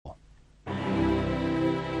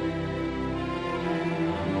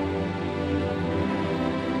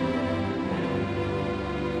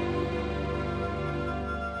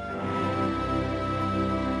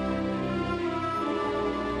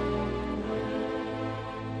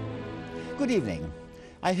Good evening.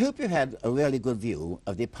 I hope you had a really good view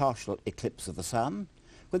of the partial eclipse of the sun,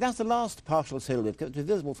 but that's the last partial solar eclipse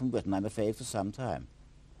visible from Britain, I'm afraid, for some time.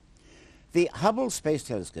 The Hubble Space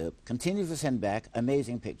Telescope continues to send back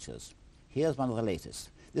amazing pictures. Here's one of the latest.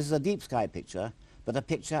 This is a deep sky picture, but a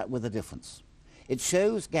picture with a difference. It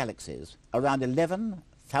shows galaxies around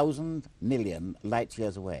 11,000 million light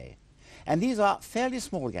years away. And these are fairly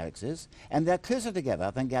small galaxies, and they're closer together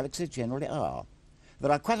than galaxies generally are.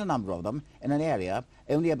 There are quite a number of them in an area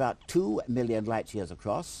only about 2 million light years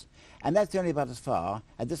across, and that's only about as far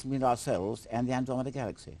as this between ourselves and the Andromeda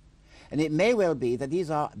Galaxy. And it may well be that these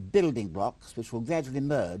are building blocks which will gradually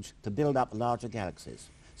merge to build up larger galaxies.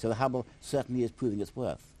 So the Hubble certainly is proving its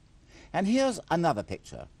worth. And here's another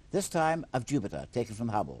picture, this time of Jupiter, taken from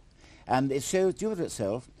Hubble. And it shows Jupiter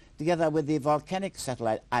itself together with the volcanic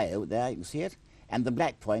satellite Io, there you can see it, and the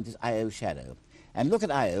black point is Io's shadow. And look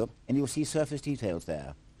at Io, and you'll see surface details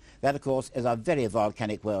there. That, of course, is a very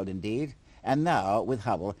volcanic world indeed, and now, with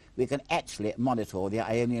Hubble, we can actually monitor the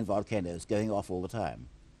Ionian volcanoes going off all the time.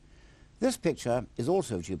 This picture is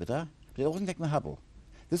also of Jupiter, but it wasn't taken by Hubble.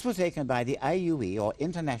 This was taken by the IUE, or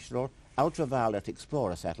International Ultraviolet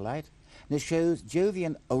Explorer satellite, and it shows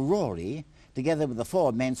Jovian aurorae, together with the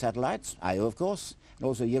four main satellites, Io, of course, and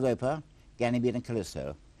also Europa, Ganymede, and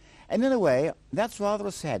Callisto. And in a way, that's rather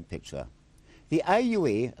a sad picture. The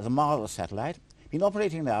IUE is a marvelous satellite, been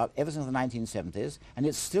operating now ever since the 1970s, and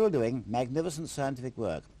it's still doing magnificent scientific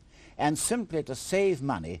work. And simply to save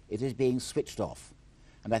money, it is being switched off.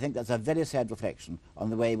 And I think that's a very sad reflection on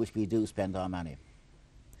the way in which we do spend our money.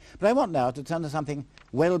 But I want now to turn to something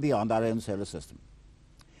well beyond our own solar system.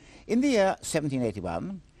 In the year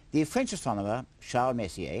 1781, the French astronomer Charles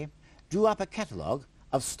Messier drew up a catalogue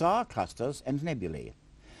of star clusters and nebulae.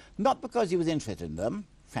 Not because he was interested in them,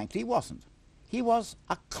 frankly he wasn't. He was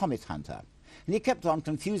a comet hunter, and he kept on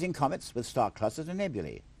confusing comets with star clusters and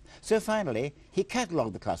nebulae. So finally, he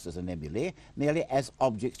catalogued the clusters and nebulae merely as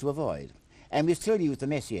objects to avoid, and we still use the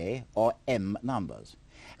Messier, or M, numbers.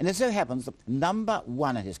 And it so happens that number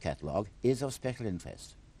 1 in his catalogue is of special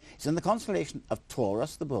interest. It's in the constellation of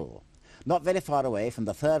Taurus the Bull, not very far away from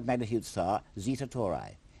the third magnitude star Zeta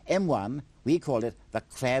Tauri. M1, we call it the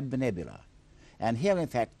Crab Nebula. And here, in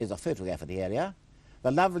fact, is a photograph of the area. The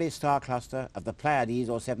lovely star cluster of the Pleiades,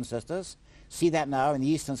 or Seven Sisters. See that now in the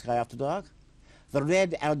eastern sky after dark? The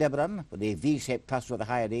red Aldebaran, with the V-shaped cluster of the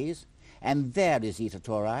Hyades. And there is Zeta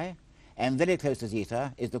Tauri. And very close to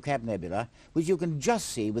Zeta is the Crab Nebula, which you can just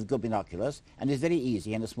see with good binoculars and is very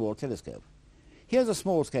easy in a small telescope. Here's a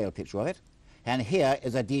small-scale picture of it, and here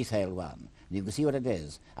is a detailed one. You can see what it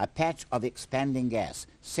is, a patch of expanding gas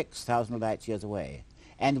 6,000 light years away.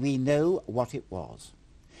 And we know what it was.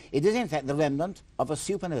 It is in fact the remnant of a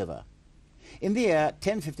supernova. In the year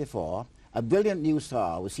 1054, a brilliant new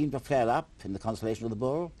star was seen to flare up in the constellation of the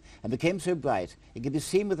Bull and became so bright it could be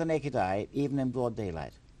seen with the naked eye even in broad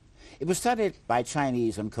daylight. It was studied by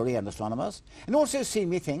Chinese and Korean astronomers and also seen,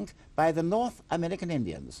 we think, by the North American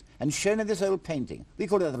Indians and shown in this old painting. We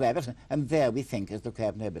call it the rabbit, and there we think is the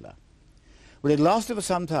Crab Nebula. Well, it lasted for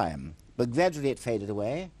some time, but gradually it faded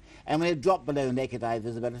away, and when it dropped below naked eye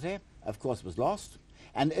visibility, of course it was lost,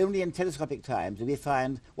 and only in telescopic times do we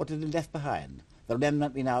find what it had left behind, the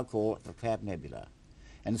remnant we now call the Crab Nebula.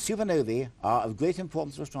 And supernovae are of great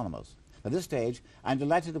importance to astronomers. At this stage, I'm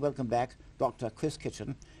delighted to welcome back Dr. Chris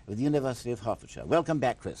Kitchin of the University of Hertfordshire. Welcome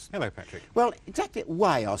back, Chris. Hello, Patrick. Well, exactly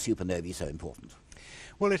why are supernovae so important?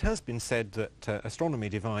 Well, it has been said that astronomy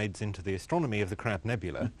divides into the astronomy of the Crab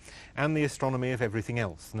Nebula and the astronomy of everything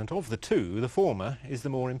else, and that of the two, the former is the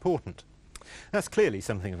more important. That's clearly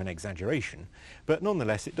something of an exaggeration, but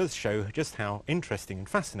nonetheless it does show just how interesting and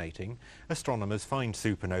fascinating astronomers find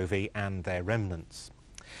supernovae and their remnants.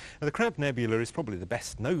 Now, the Crab Nebula is probably the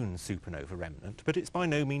best known supernova remnant, but it's by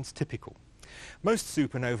no means typical. Most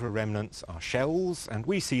supernova remnants are shells, and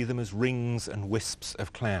we see them as rings and wisps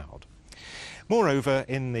of cloud. Moreover,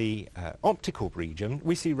 in the optical region,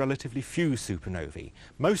 we see relatively few supernovae.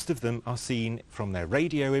 Most of them are seen from their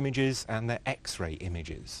radio images and their X-ray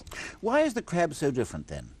images. Why is the Crab so different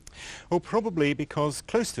then? Well, probably because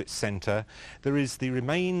close to its centre there is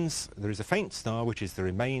a faint star which is the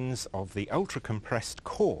remains of the ultra-compressed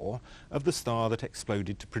core of the star that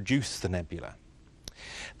exploded to produce the nebula.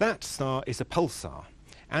 That star is a pulsar,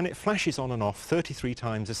 and it flashes on and off 33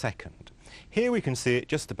 times a second. Here we can see it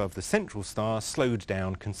just above the central star, slowed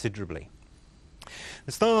down considerably.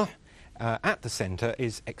 The star at the centre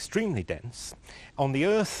is extremely dense. On the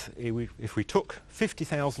Earth, if we took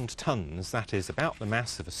 50,000 tonnes, that is about the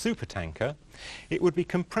mass of a supertanker, it would be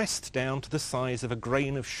compressed down to the size of a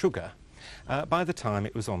grain of sugar by the time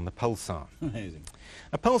it was on the pulsar. Amazing.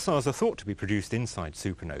 Pulsars are thought to be produced inside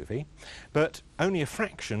supernovae, but only a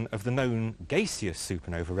fraction of the known gaseous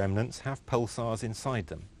supernova remnants have pulsars inside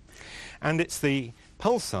them. And it's the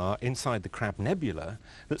pulsar inside the Crab Nebula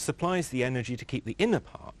that supplies the energy to keep the inner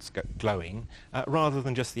parts glowing rather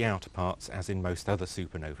than just the outer parts, as in most other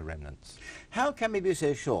supernova remnants. How can we be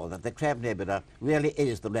so sure that the Crab Nebula really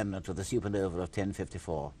is the remnant of the supernova of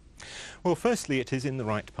 1054? Well, firstly, it is in the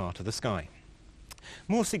right part of the sky.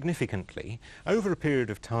 More significantly, over a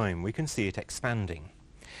period of time we can see it expanding.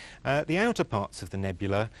 The outer parts of the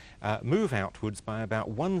nebula move outwards by about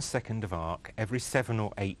 1 second of arc every 7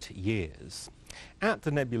 or 8 years. At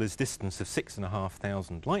the nebula's distance of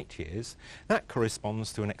 6,500 light years, that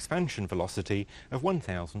corresponds to an expansion velocity of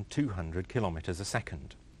 1,200 kilometers a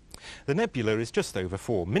second. The nebula is just over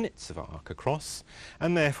 4 minutes of arc across,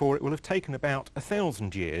 and therefore it will have taken about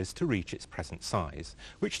 1,000 years to reach its present size,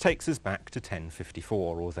 which takes us back to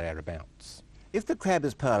 1054 or thereabouts. If the Crab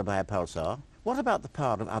is powered by a pulsar, what about the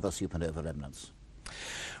power of other supernova remnants?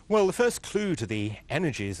 Well, the first clue to the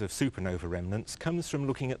energies of supernova remnants comes from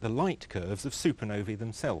looking at the light curves of supernovae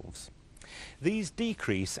themselves. These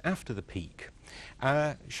decrease after the peak,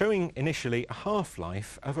 showing initially a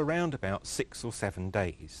half-life of around about 6 or 7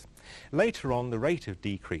 days. Later on, the rate of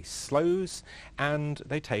decrease slows, and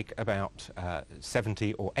they take about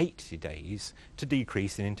 70 or 80 days to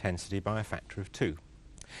decrease in intensity by a factor of 2.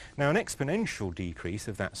 Now, an exponential decrease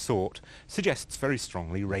of that sort suggests very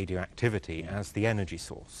strongly radioactivity as the energy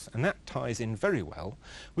source, and that ties in very well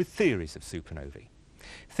with theories of supernovae.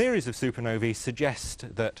 Theories of supernovae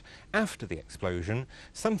suggest that after the explosion,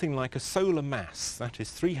 something like a solar mass, that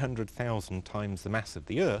is 300,000 times the mass of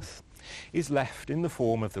the Earth, is left in the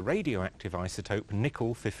form of the radioactive isotope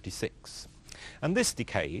nickel-56. And this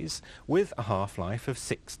decays with a half-life of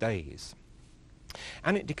 6 days.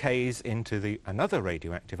 And it decays into another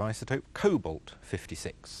radioactive isotope,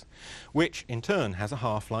 cobalt-56, which in turn has a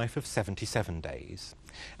half-life of 77 days,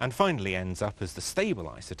 and finally ends up as the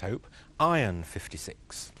stable isotope,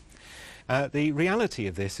 iron-56. The reality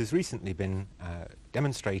of this has recently been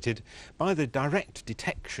demonstrated by the direct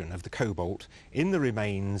detection of the cobalt in the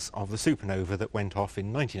remains of the supernova that went off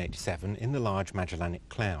in 1987 in the Large Magellanic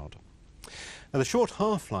Cloud. Now, the short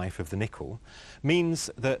half-life of the nickel means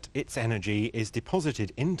that its energy is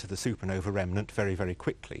deposited into the supernova remnant very, very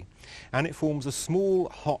quickly, and it forms a small,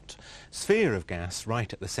 hot sphere of gas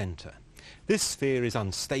right at the centre. This sphere is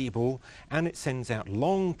unstable, and it sends out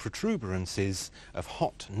long protuberances of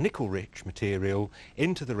hot nickel-rich material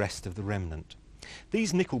into the rest of the remnant.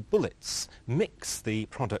 These nickel bullets mix the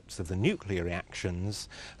products of the nuclear reactions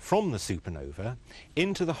from the supernova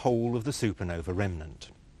into the whole of the supernova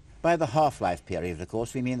remnant. By the half-life period, of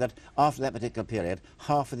course, we mean that after that particular period,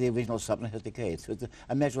 half of the original substance has decayed. So it's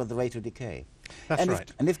a measure of the rate of decay. That's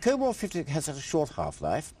right. And if cobalt-50 has such a short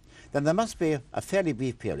half-life, then there must be a fairly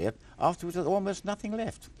brief period after which there's almost nothing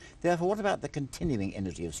left. Therefore, what about the continuing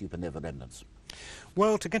energy of supernova remnants?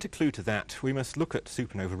 Well, to get a clue to that, we must look at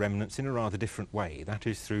supernova remnants in a rather different way. That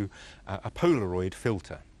is through a Polaroid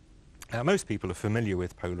filter. Most people are familiar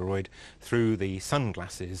with Polaroid through the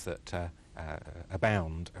sunglasses that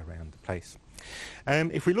abound around the place.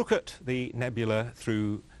 If we look at the nebula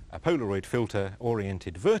through a Polaroid filter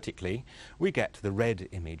oriented vertically, we get the red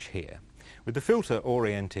image here. With the filter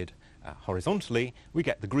oriented horizontally, we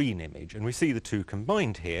get the green image, and we see the two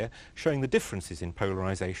combined here, showing the differences in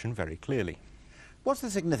polarization very clearly. What's the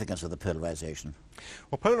significance of the polarization?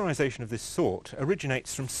 Well, polarization of this sort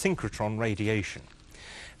originates from synchrotron radiation.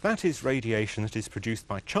 That is radiation that is produced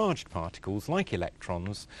by charged particles, like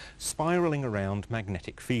electrons, spiraling around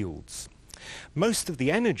magnetic fields. Most of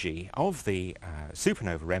the energy of the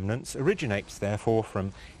supernova remnants originates, therefore,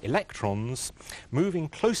 from electrons moving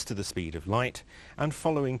close to the speed of light and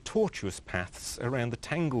following tortuous paths around the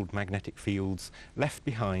tangled magnetic fields left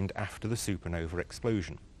behind after the supernova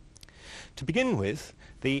explosion. To begin with,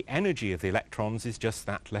 the energy of the electrons is just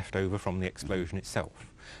that left over from the explosion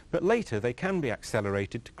itself. But later they can be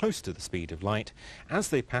accelerated to close to the speed of light as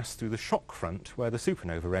they pass through the shock front where the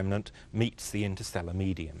supernova remnant meets the interstellar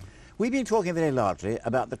medium. We've been talking very largely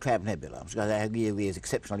about the Crab Nebula, which I agree is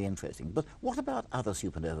exceptionally interesting. But what about other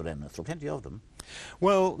supernova remnants? There are plenty of them.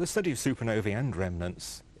 Well, the study of supernovae and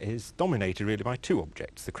remnants is dominated really by two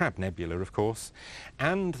objects, the Crab Nebula, of course,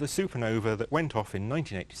 and the supernova that went off in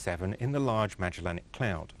 1987 in the Large Magellanic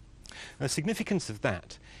Cloud. The significance of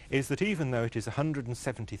that is that even though it is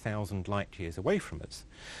 170,000 light years away from us,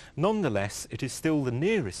 nonetheless it is still the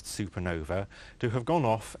nearest supernova to have gone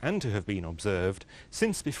off and to have been observed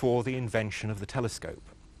since before the invention of the telescope.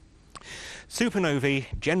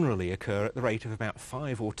 Supernovae generally occur at the rate of about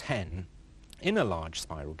 5 or 10 in a large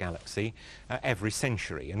spiral galaxy every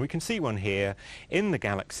century, and we can see one here in the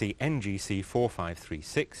galaxy NGC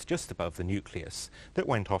 4536 just above the nucleus that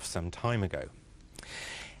went off some time ago.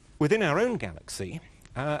 Within our own galaxy,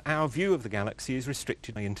 our view of the galaxy is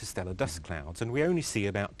restricted by interstellar dust clouds, and we only see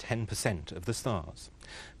about 10% of the stars.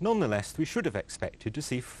 Nonetheless, we should have expected to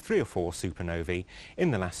see 3 or 4 supernovae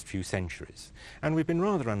in the last few centuries, and we've been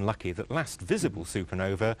rather unlucky that the last visible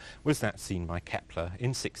supernova was that seen by Kepler in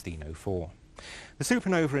 1604. The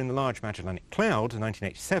supernova in the Large Magellanic Cloud,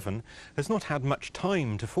 1987, has not had much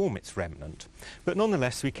time to form its remnant, but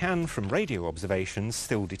nonetheless we can, from radio observations,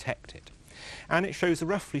 still detect it. And it shows a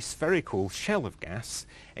roughly spherical shell of gas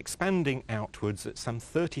expanding outwards at some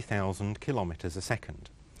 30,000 kilometres a second.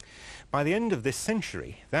 By the end of this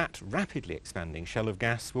century, that rapidly expanding shell of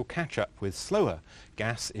gas will catch up with slower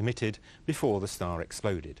gas emitted before the star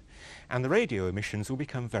exploded, and the radio emissions will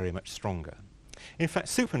become very much stronger. In fact,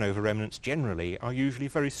 supernova remnants generally are usually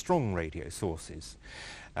very strong radio sources.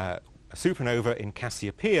 A supernova in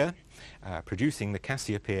Cassiopeia, producing the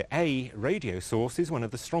Cassiopeia A radio source, is one of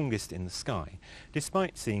the strongest in the sky,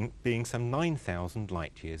 despite being some 9,000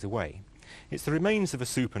 light years away. It's the remains of a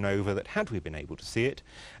supernova that, had we been able to see it,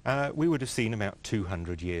 we would have seen about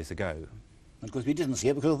 200 years ago. Of course, we didn't see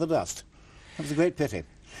it because of the dust. That was a great pity.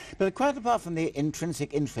 But quite apart from the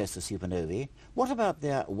intrinsic interest of supernovae, what about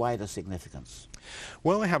their wider significance?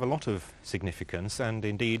 Well, they have a lot of significance, and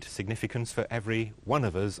indeed significance for every one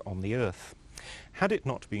of us on the Earth. Had it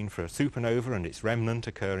not been for a supernova and its remnant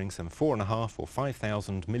occurring some 4.5 or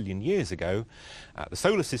 5,000 million years ago, the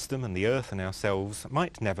solar system and the Earth and ourselves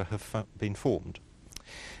might never have been formed.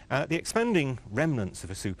 The expanding remnants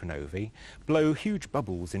of a supernovae blow huge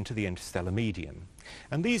bubbles into the interstellar medium,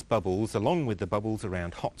 and these bubbles, along with the bubbles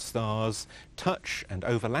around hot stars, touch and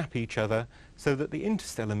overlap each other so that the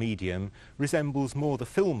interstellar medium resembles more the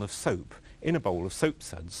film of soap in a bowl of soap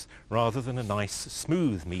suds rather than a nice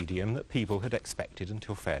smooth medium that people had expected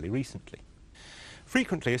until fairly recently.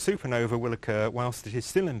 Frequently, a supernova will occur whilst it is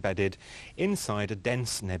still embedded inside a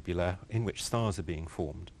dense nebula in which stars are being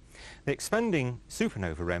formed. The expanding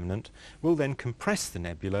supernova remnant will then compress the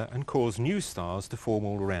nebula and cause new stars to form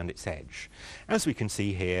all around its edge, as we can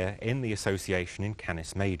see here in the association in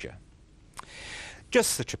Canis Major.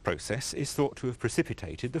 Just such a process is thought to have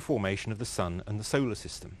precipitated the formation of the Sun and the solar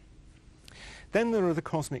system. Then there are the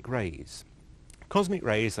cosmic rays. Cosmic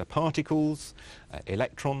rays are particles,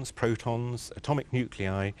 electrons, protons, atomic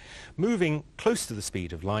nuclei, moving close to the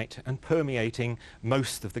speed of light and permeating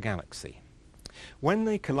most of the galaxy. When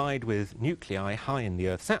they collide with nuclei high in the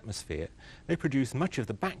Earth's atmosphere, they produce much of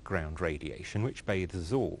the background radiation which bathes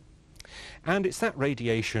us all. And it's that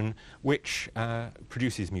radiation which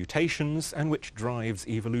produces mutations and which drives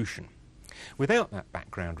evolution. Without that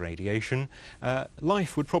background radiation,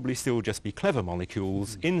 life would probably still just be clever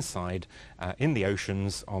molecules inside in the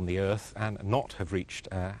oceans on the Earth and not have reached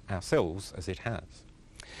ourselves as it has.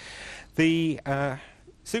 The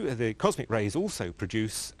cosmic rays also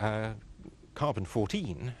produce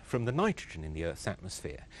carbon-14 from the nitrogen in the Earth's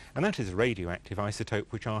atmosphere, and that is a radioactive isotope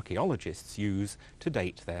which archaeologists use to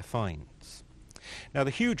date their finds. Now,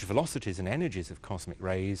 the huge velocities and energies of cosmic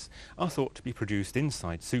rays are thought to be produced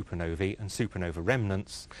inside supernovae and supernova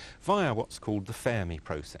remnants via what's called the Fermi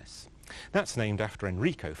process. That's named after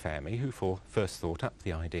Enrico Fermi, who first thought up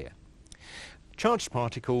the idea. Charged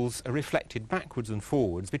particles are reflected backwards and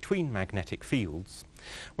forwards between magnetic fields.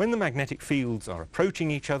 When the magnetic fields are approaching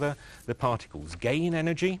each other, the particles gain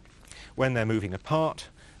energy. When they're moving apart,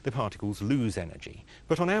 the particles lose energy.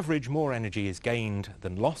 But on average, more energy is gained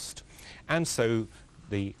than lost, and so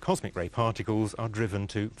the cosmic ray particles are driven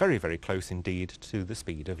to very, very close indeed to the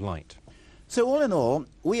speed of light. So all in all,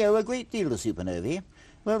 we owe a great deal to supernovae.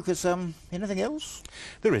 Well, because anything else?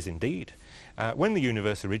 There is indeed. When the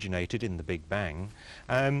universe originated in the Big Bang,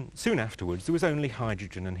 soon afterwards there was only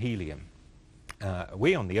hydrogen and helium.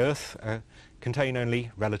 We on the Earth contain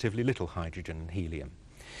only relatively little hydrogen and helium.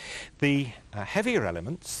 The heavier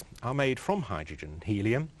elements are made from hydrogen and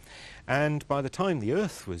helium, and by the time the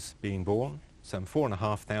Earth was being born, some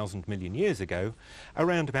 4,500 million years ago,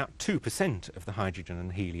 around about 2% of the hydrogen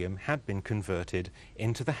and helium had been converted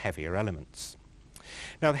into the heavier elements.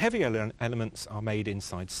 Now, the heavier elements are made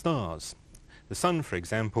inside stars. The Sun, for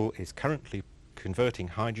example, is currently converting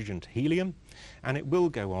hydrogen to helium, and it will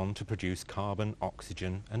go on to produce carbon,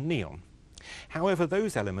 oxygen and neon. However,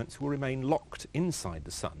 those elements will remain locked inside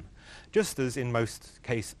the Sun, just as in most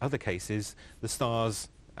other cases the stars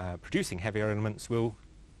producing heavier elements will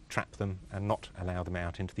trap them and not allow them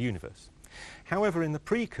out into the universe. However, in the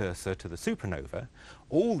precursor to the supernova,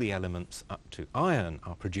 all the elements up to iron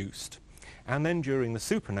are produced, and then during the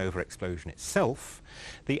supernova explosion itself,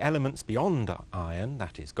 the elements beyond iron,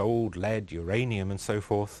 that is gold, lead, uranium and so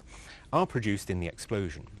forth, are produced in the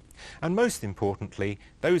explosion. And most importantly,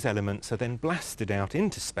 those elements are then blasted out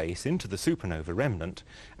into space, into the supernova remnant,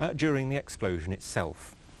 during the explosion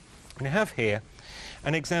itself. We have here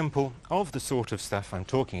an example of the sort of stuff I'm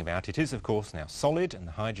talking about. It is, of course, now solid, and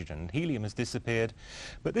the hydrogen and helium has disappeared,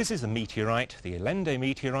 but this is a meteorite, the Allende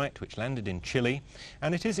meteorite, which landed in Chile,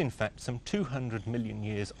 and it is in fact some 200 million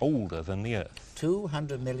years older than the Earth.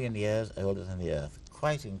 200 million years older than the Earth.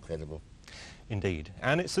 Quite incredible. Indeed,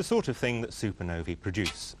 and it's the sort of thing that supernovae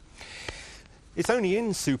produce. It's only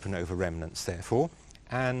in supernova remnants, therefore,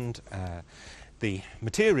 and the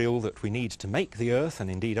material that we need to make the Earth, and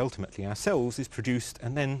indeed ultimately ourselves, is produced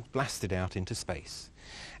and then blasted out into space.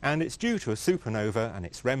 And it's due to a supernova and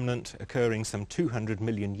its remnant occurring some 200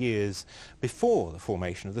 million years before the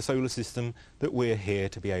formation of the solar system that we're here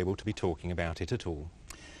to be able to be talking about it at all.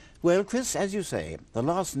 Well, Chris, as you say, the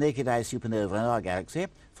last naked-eye supernova in our galaxy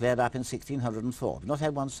flared up in 1604. We've not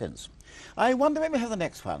had one since. I wonder when we have the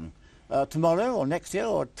next one. Tomorrow or next year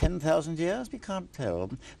or 10,000 years? We can't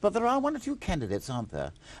tell. But there are one or two candidates, aren't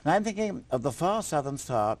there? And I'm thinking of the far southern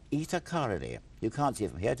star Eta Carinae. You can't see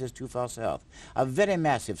it from here, it is too far south. A very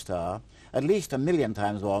massive star, at least 1 million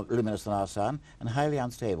times more luminous than our sun, and highly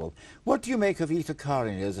unstable. What do you make of Eta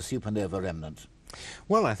Carinae as a supernova remnant?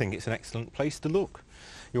 Well, I think it's an excellent place to look.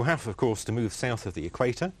 You'll have, of course, to move south of the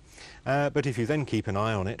equator, but if you then keep an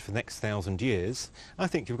eye on it for the next 1,000 years, I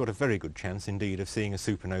think you've got a very good chance indeed of seeing a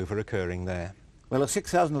supernova occurring there. Well, at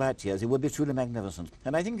 6,000 light years, it would be truly magnificent.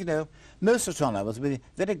 And I think, you know, most astronomers would be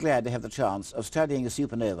very glad to have the chance of studying a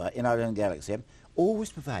supernova in our own galaxy, always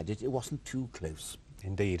provided it wasn't too close.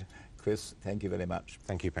 Indeed. Chris, thank you very much.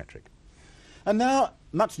 Thank you, Patrick. And now,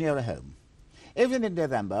 much nearer home. Every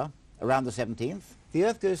mid-November, around the 17th, the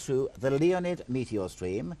Earth goes through the Leonid meteor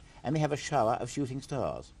stream, and we have a shower of shooting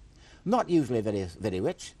stars. Not usually very, very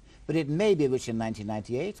rich, but it may be rich in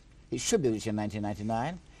 1998, it should be rich in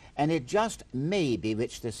 1999, and it just may be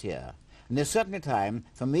rich this year. And there's certainly time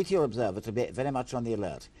for Meteor Observer to be very much on the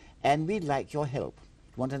alert, and we'd like your help.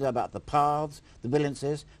 We want to know about the paths, the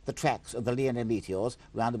brilliancies, the tracks of the Leonid meteors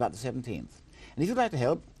round about the 17th. And if you'd like to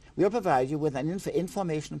help, we'll provide you with an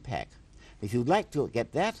information pack. If you'd like to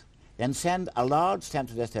get that, then send a large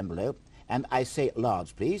stamped addressed envelope, and I say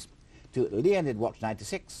large please, to Leonid Watch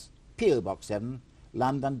 96, P.O. Box 7,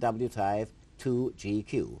 London W5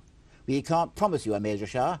 2GQ. We can't promise you a major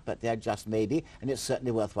shower, but there just may be, and it's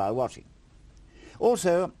certainly worthwhile watching.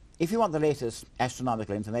 Also, if you want the latest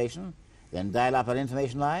astronomical information, then dial up our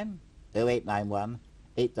information line, 0891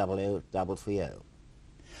 800 330.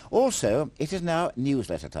 Also, it is now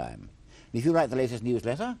newsletter time. If you write the latest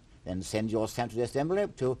newsletter, then send your stamped addressed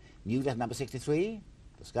envelope to newsletter number 63,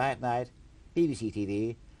 The Sky at Night, BBC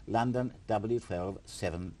TV, London W12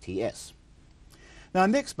 7TS. Now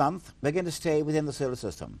next month we're going to stay within the solar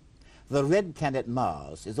system. The red planet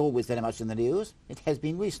Mars is always very much in the news. It has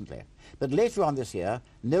been recently. But later on this year,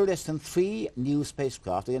 no less than 3 new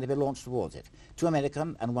spacecraft are going to be launched towards it, 2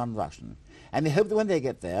 American and 1 Russian. And we hope that when they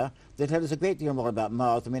get there, they'll tell us a great deal more about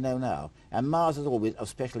Mars than we know now. And Mars is always of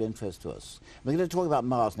special interest to us. We're going to talk about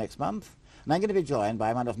Mars next month, and I'm going to be joined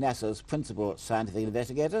by one of NASA's principal scientific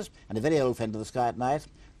investigators and a very old friend of the Sky at Night,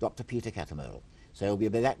 Dr. Peter Cattermole. So we'll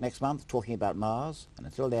be back next month talking about Mars, and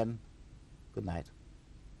until then, good night.